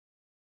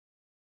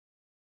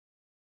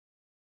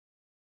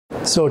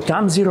So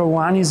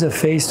TAM-01 is a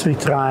Phase III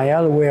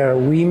trial where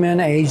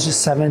women aged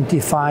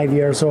 75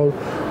 years old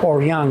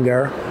or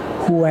younger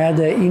who had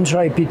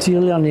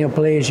intraepithelial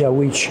neoplasia,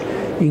 which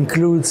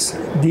includes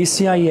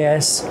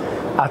DCIS,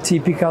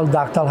 atypical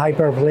ductal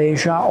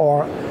hyperplasia,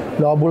 or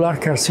lobular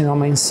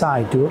carcinoma in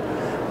situ,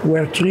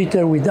 were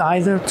treated with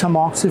either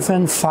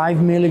tamoxifen 5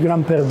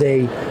 mg per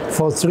day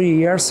for 3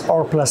 years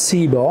or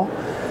placebo,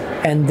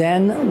 and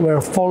then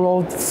were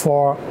followed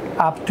for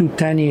up to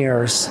 10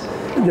 years.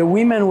 The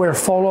women were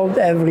followed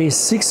every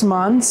 6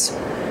 months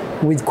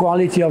with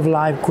quality of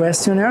life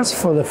questionnaires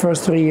for the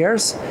first 3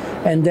 years,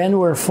 and then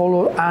were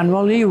followed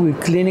annually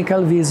with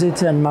clinical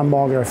visits and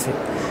mammography.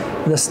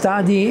 The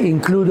study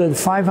included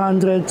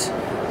 500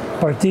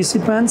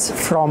 participants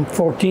from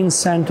 14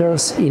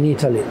 centers in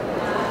Italy.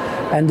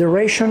 And the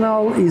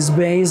rationale is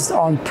based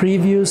on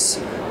previous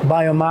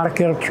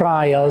biomarker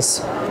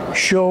trials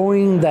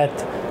showing that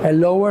a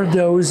lower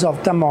dose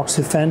of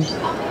tamoxifen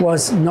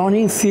was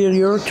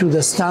non-inferior to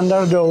the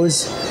standard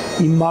dose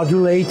in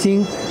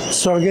modulating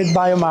surrogate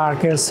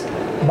biomarkers,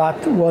 but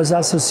was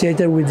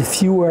associated with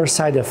fewer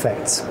side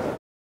effects.